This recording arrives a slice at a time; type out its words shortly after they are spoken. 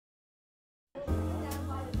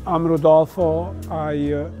I'm Rodolfo.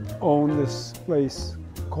 I own this place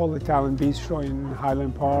called Italian Bistro in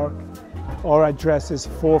Highland Park. Our address is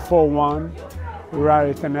 441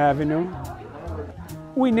 Raritan Avenue.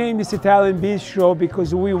 We named this Italian Bistro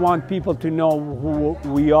because we want people to know who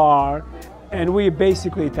we are. And we're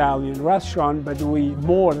basically Italian restaurant, but we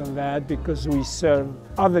more than that because we serve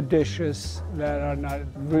other dishes that are not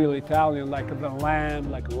really Italian, like the lamb,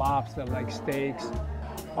 like lobster, like steaks.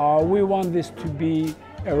 We want this to be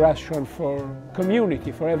a restaurant for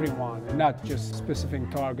community, for everyone, and not just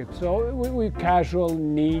specific target. So we're casual,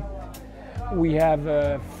 neat. We have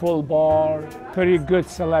a full bar, pretty good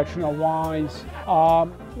selection of wines.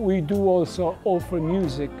 We do also offer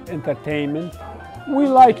music, entertainment. We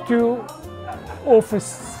like to offer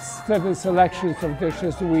certain selections of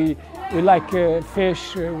dishes. We like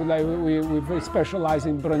fish. We specialize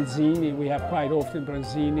in branzini. We have quite often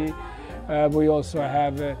branzini. We also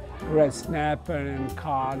have red snapper and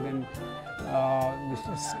cod and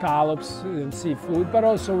scallops and seafood. But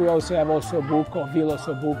also we also have ossobuco, veal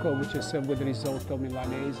ossobuco, which is served with risotto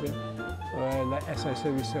Milanese. As I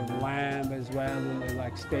said, we serve lamb as well,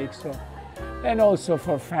 like steak. So. And also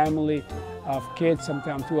for family of kids,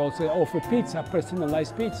 sometimes we also offer pizza,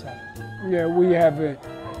 personalized pizza. Yeah, we have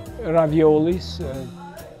raviolis,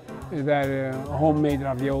 that homemade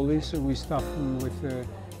raviolis. We stuff them with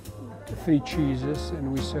 3 cheeses,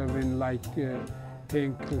 and we serve in light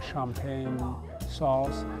pink champagne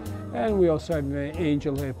sauce. And we also have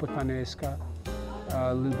angel hair puttanesca,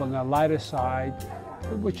 a little bit on the lighter side,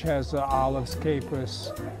 which has olives,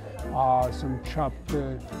 capers, some chopped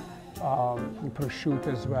prosciutto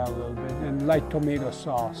as well, a little bit, and light tomato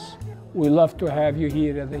sauce. We love to have you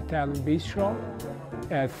here at the Italian Bistro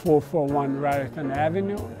at 441 Raritan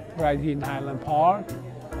Avenue, right here in Highland Park.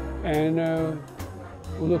 And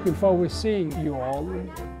we're looking forward to seeing you all.